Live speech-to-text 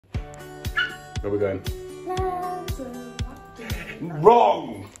Where are we going?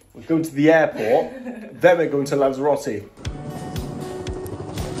 Wrong! We're going to the airport, then we're going to Lanzarote. Do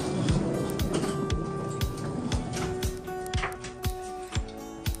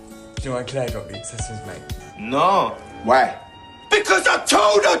you know why Claire got the accessories, mate? No. Why? Because I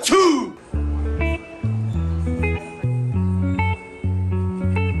told her to!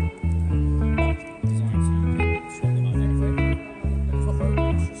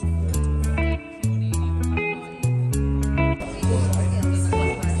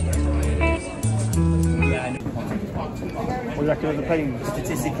 What do you reckon of the plane?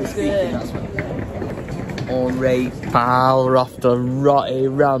 Statistically speaking, that's what. Alright, pal, we're off the Rotty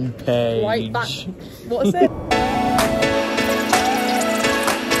Rampage. Right back. What is it?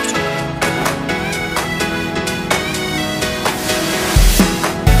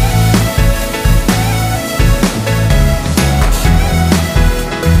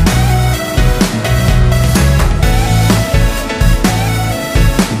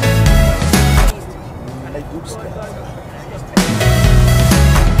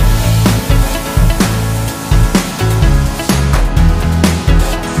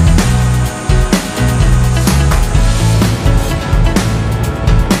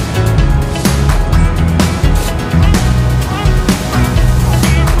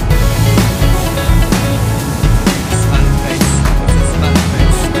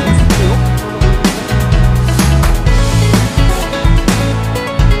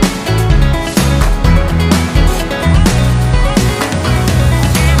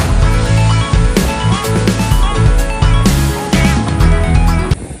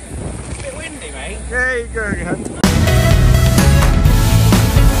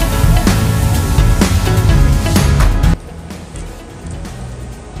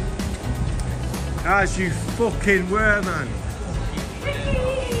 As you fucking were, man.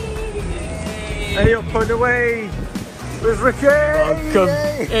 Hey, up and away. Where's Ricky? Oh, come.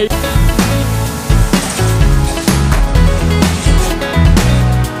 Hey.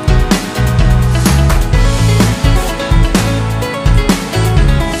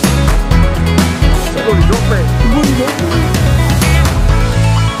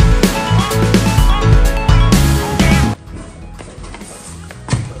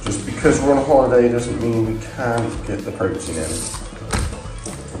 Just because we're on holiday doesn't mean we can't get the protein in.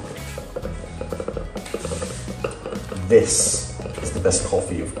 This is the best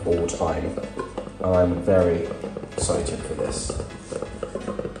coffee of all time. I'm very excited for this.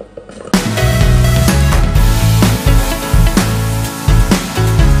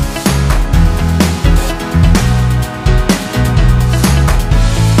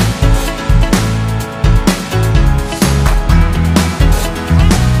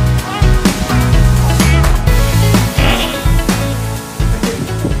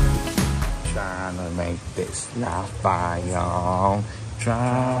 This laugh by y'all,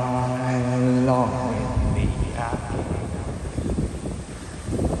 try along with me.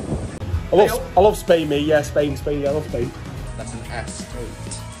 I love Spain, me. Yeah, Spain. Yeah, I love Spain. That's an S8.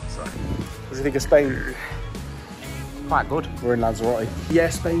 Sorry. What do you think of Spain? Quite good. We're in Lanzarote. Yeah,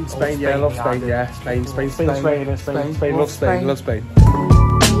 Spain. Spain, Yeah, I love yeah, Spain. Yeah, Spain. Love Spain.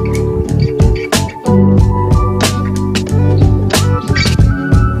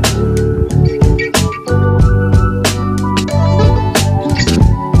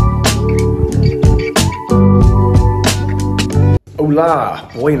 Hola,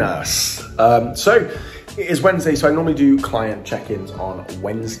 buenas. So it is Wednesday, so I normally do client check-ins on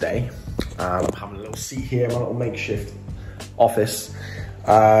Wednesday. I'm having a little seat here, my little makeshift office.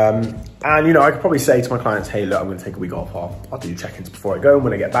 And you know, I could probably say to my clients, hey, look, I'm gonna take a week off. I'll do check-ins before I go and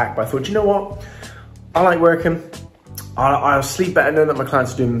when I get back. But I thought, you know what? I like working. I'll sleep better knowing that my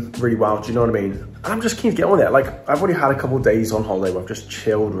clients are doing really well. Do you know what I mean? And I'm just keen to get on with it. Like, I've already had a couple of days on holiday where I've just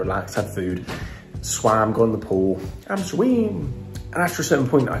chilled, relaxed, had food, swam, gone in the pool, and swim. And after a certain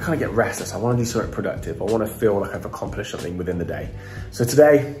point, I kind of get restless. I want to do something productive. I want to feel like I've accomplished something within the day. So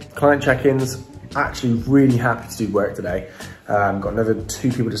today, client check-ins, actually really happy to do work today. Got another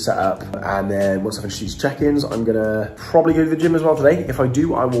 2 people to set up. And then once I finish these check-ins, I'm gonna probably go to the gym as well today. If I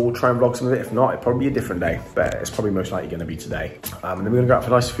do, I will try and vlog some of it. If not, it'll probably be a different day, but it's probably most likely gonna be today. And then we're gonna go out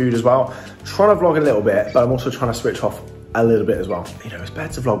for nice food as well. Trying to vlog a little bit, but I'm also trying to switch off a little bit as well. You know, it's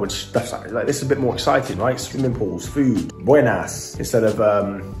better to vlog when stuff's like this is a bit more exciting, right? Swimming pools, food, buenas, instead of,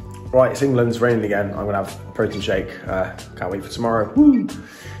 right, it's England, it's raining again. I'm gonna have a protein shake. Can't wait for tomorrow. Woo!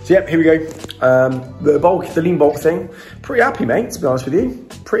 So yep, here we go. The lean bulk thing, pretty happy, mate, to be honest with you.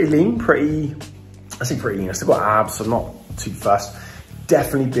 Pretty lean, I say pretty lean. I still got abs, so I'm not too fussed.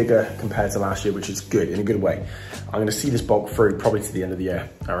 definitely bigger compared to last year, which is good, in a good way. I'm gonna see this bulk through probably to the end of the year.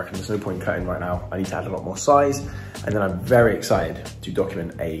 I reckon there's no point cutting right now. I need to add a lot more size. And then I'm very excited to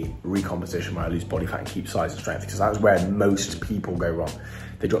document a recomposition where I lose body fat and keep size and strength, because that's where most people go wrong.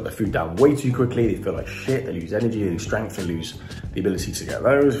 They drop their food down way too quickly, they feel like shit, they lose energy, they lose strength, they lose the ability to get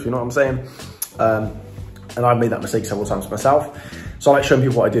those, if you know what I'm saying. And I've made that mistake several times myself. So I like showing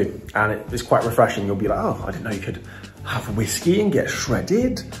people what I do, and it's quite refreshing. You'll be like, oh, I didn't know you could have a whiskey and get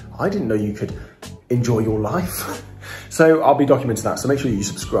shredded. I didn't know you could enjoy your life. So I'll be documenting that. So make sure you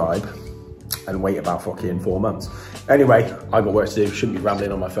subscribe and wait about fucking 4 months. Anyway, I've got work to do. Shouldn't be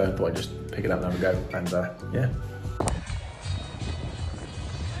rambling on my phone, but I just pick it up and have a go. And yeah.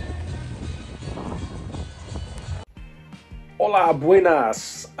 Hola,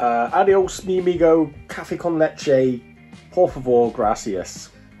 buenas. Adios, mi amigo. Café con leche. Por favor,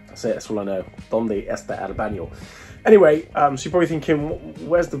 gracias. That's it, that's all I know. Donde está el baño? Anyway, so you're probably thinking,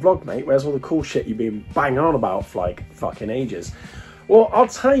 where's the vlog, mate? Where's all the cool shit you've been banging on about for like fucking ages? Well, I'll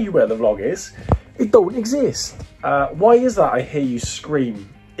tell you where the vlog is. It don't exist. Why is that? I hear you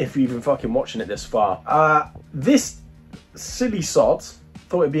scream if you've been fucking watching it this far. This silly sod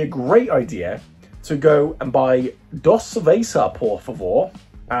thought it'd be a great idea to go and buy dos cerveza, por favor,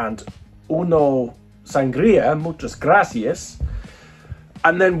 and uno sangria, muchas gracias,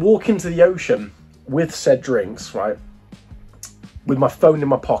 and then walk into the ocean with said drinks, right, with my phone in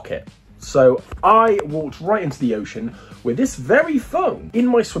my pocket. So I walked right into the ocean with this very phone in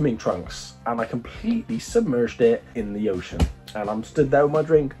my swimming trunks, and I completely submerged it in the ocean. And I'm stood there with my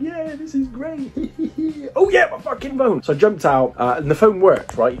drink. Yeah, this is great. Oh yeah, my fucking phone. So I jumped out and the phone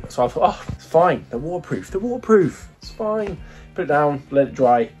worked, right? So I thought, oh, it's fine. They're waterproof. It's fine. Put it down, let it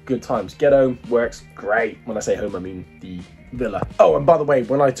dry, good times. Get home, works, great. When I say home, I mean the villa. Oh, and by the way,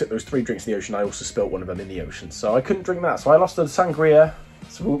 when I took those 3 drinks in the ocean, I also spilt one of them in the ocean. So I couldn't drink that. So I lost a sangria.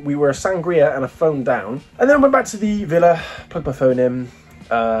 So we were a sangria and a phone down. And then I went back to the villa, plugged my phone in,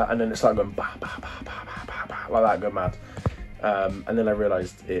 and then it started going bah, bah, bah, bah, bah, bah, bah, like that, go mad. And then I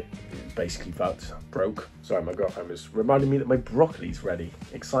realised it basically broke. Sorry, my girlfriend was reminding me that my broccoli's ready.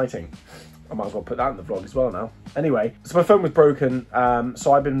 Exciting. I might as well put that in the vlog as well now. Anyway, so my phone was broken.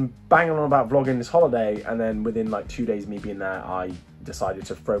 So I've been banging on about vlogging this holiday, and then within like 2 days of me being there, I decided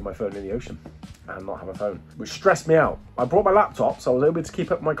to throw my phone in the ocean and not have a phone, which stressed me out. I brought my laptop, so I was able to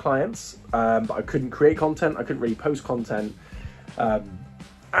keep up with my clients, but I couldn't create content, I couldn't really post content, and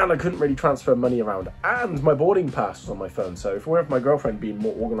I couldn't really transfer money around, and my boarding pass was on my phone. So if it weren't for my girlfriend being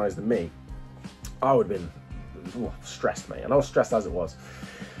more organised than me, I would have been stressed, mate, and I was stressed as it was.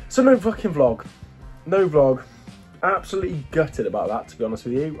 So no fucking vlog, no vlog. Absolutely gutted about that, to be honest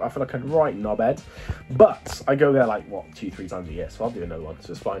with you. I feel like I'd right knobhead, but I go there like, what, 2-3 times a year, so I'll do another one,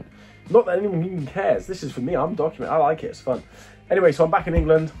 so it's fine. Not that anyone even cares. This is for me, I'm documenting, I like it, it's fun. Anyway, so I'm back in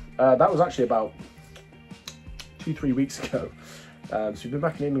England. That was actually about 2-3 weeks ago. So we've been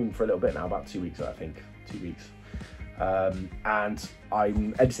back in England for a little bit now, about 2 weeks, I think, 2 weeks. And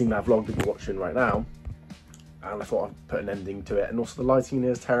I'm editing that vlog that you're watching right now, and I thought I'd put an ending to it. And also the lighting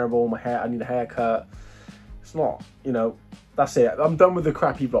is terrible, my hair, I need a haircut. It's not, you know, that's it. I'm done with the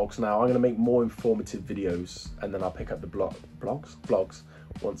crappy vlogs now. I'm going to make more informative videos, and then I'll pick up the vlogs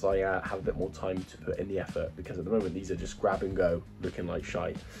once I have a bit more time to put in the effort, because at the moment these are just grab and go, looking like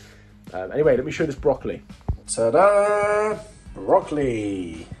shite. Anyway, let me show you this broccoli. Ta-da!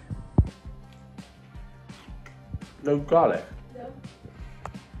 Broccoli. No garlic? No.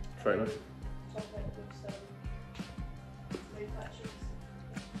 It's very nice.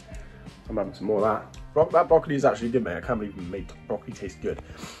 I'm having some more of that. That broccoli is actually good, mate. I can't believe we made broccoli taste good.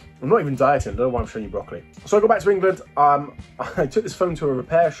 I'm not even dieting, I don't know why I'm showing you broccoli. So I got back to England, I took this phone to a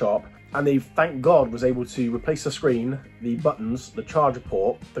repair shop, and they, thank God, was able to replace the screen, the buttons, the charger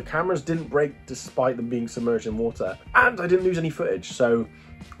port. The cameras didn't break despite them being submerged in water, and I didn't lose any footage, so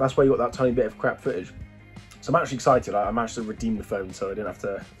that's why you got that tiny bit of crap footage. So I'm actually excited. I managed to redeem the phone, so I didn't have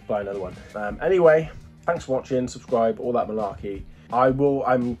to buy another one. Anyway, thanks for watching, subscribe, all that malarkey.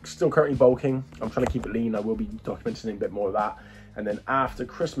 I'm still currently bulking. I'm trying to keep it lean. I will be documenting a bit more of that. And then after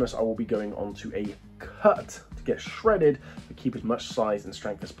Christmas, I will be going on to a cut to get shredded, to keep as much size and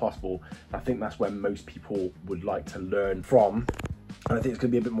strength as possible. I think that's where most people would like to learn from. And I think it's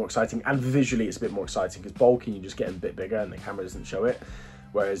gonna be a bit more exciting, and visually it's a bit more exciting, because bulking, you're just getting a bit bigger and the camera doesn't show it.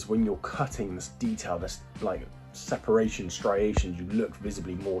 Whereas when you're cutting this detail, this like separation, striations, you look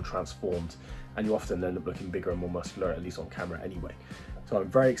visibly more transformed, and you often end up looking bigger and more muscular, at least on camera anyway. So I'm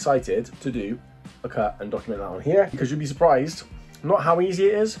very excited to do a cut and document that on here, because you'll be surprised Not how easy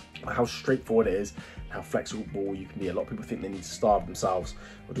it is, but how straightforward it is, and how flexible you can be. A lot of people think they need to starve themselves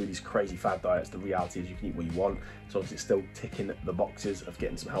or do these crazy fad diets. The reality is you can eat what you want. So obviously it's still ticking the boxes of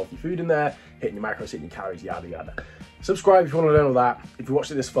getting some healthy food in there, hitting your macros, hitting your calories, yada yada. Subscribe if you want to learn all that. If you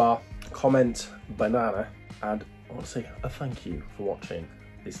watched it this far, comment banana, and I want to say a thank you for watching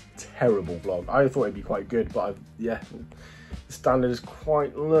this terrible vlog. I thought it'd be quite good, but yeah, the standard is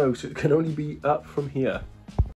quite low, so it can only be up from here.